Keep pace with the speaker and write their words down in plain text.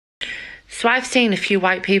So I've seen a few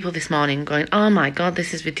white people this morning going, oh my God,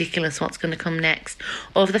 this is ridiculous. What's going to come next?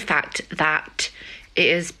 Over the fact that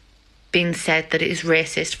it has been said that it is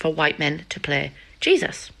racist for white men to play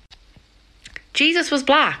Jesus. Jesus was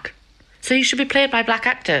black, so he should be played by black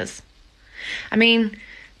actors. I mean,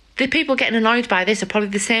 the people getting annoyed by this are probably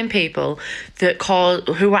the same people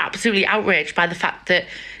who were absolutely outraged by the fact that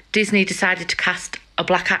Disney decided to cast a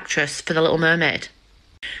black actress for The Little Mermaid.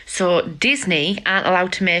 So Disney aren't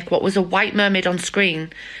allowed to make what was a white mermaid on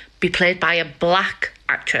screen be played by a black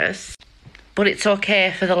actress, but it's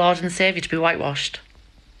okay for the Lord and Saviour to be whitewashed.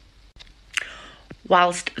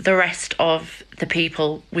 Whilst the rest of the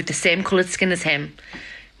people with the same coloured skin as him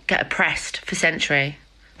get oppressed for centuries,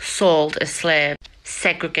 sold as slaves,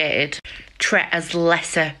 segregated, treated as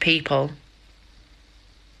lesser people.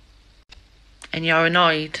 And you're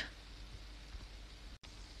annoyed.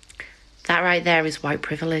 That right there is white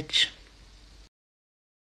privilege.